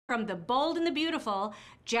From The Bold and the Beautiful,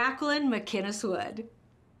 Jacqueline McInnes Wood.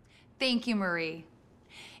 Thank you, Marie.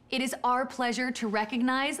 It is our pleasure to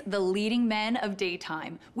recognize the leading men of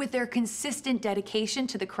daytime with their consistent dedication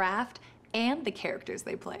to the craft and the characters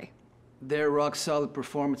they play. Their rock-solid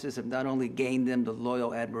performances have not only gained them the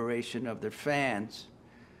loyal admiration of their fans,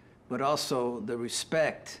 but also the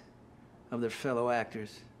respect of their fellow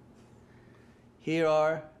actors. Here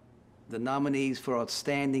are the nominees for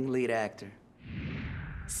Outstanding Lead Actor.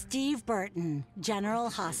 Steve Burton, General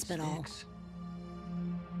Hospital.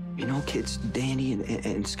 You know, kids Danny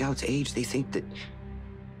and Scout's age, they think that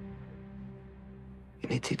it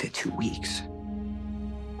may take that 2 weeks.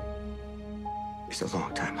 It's a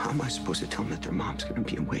long time. How am I supposed to tell them that their mom's gonna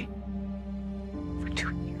be away for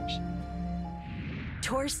 2 years?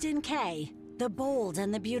 Torsten Kay, The Bold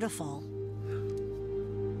and the Beautiful.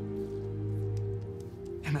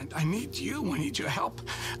 And I need you. I need your help.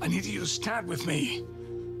 I need you to stand with me.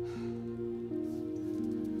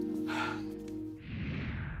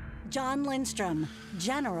 John Lindstrom,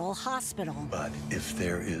 General Hospital. But if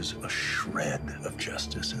there is a shred of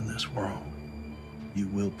justice in this world, you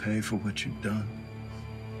will pay for what you've done.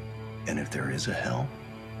 And if there is a hell,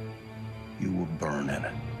 you will burn in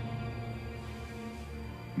it.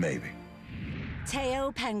 Maybe.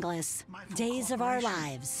 Theo Penglis, Days of Our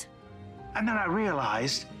Lives. And then I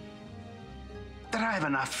realized that I have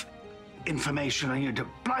enough information on you to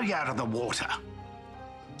blow you out of the water.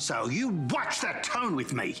 So you watch that tone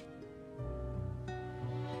with me.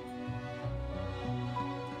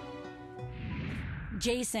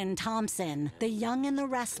 Jason Thompson, The Young and the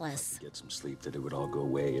Restless. Get some sleep, that it would all go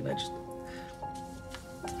away, and I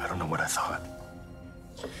don't know what I thought.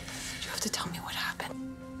 You have to tell me what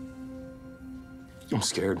happened. I'm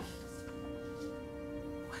scared.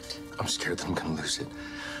 What? I'm scared that I'm gonna lose it.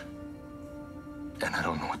 And I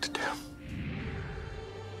don't know what to do.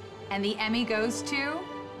 And the Emmy goes to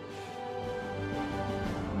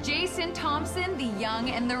Jason Thompson, The Young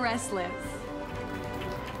and the Restless.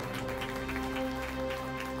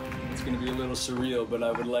 It's going to be a little surreal, but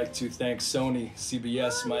I would like to thank Sony,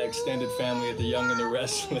 CBS, my extended family at The Young and the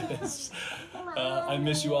Restless. I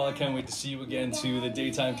miss you all. I can't wait to see you again. To the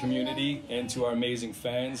daytime community and to our amazing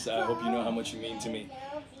fans, I hope you know how much you mean to me.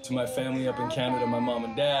 To my family up in Canada, my mom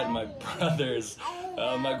and dad, my brothers,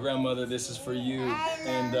 my grandmother, this is for you.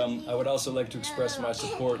 And I would also like to express my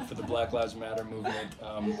support for the Black Lives Matter movement.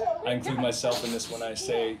 I include myself in this when I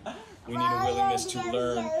say we need a willingness to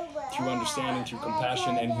learn through understanding, through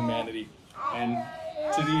compassion and humanity. And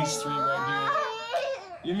to these three right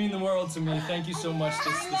here, you mean the world to me. Thank you so much.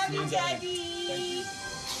 This means everything.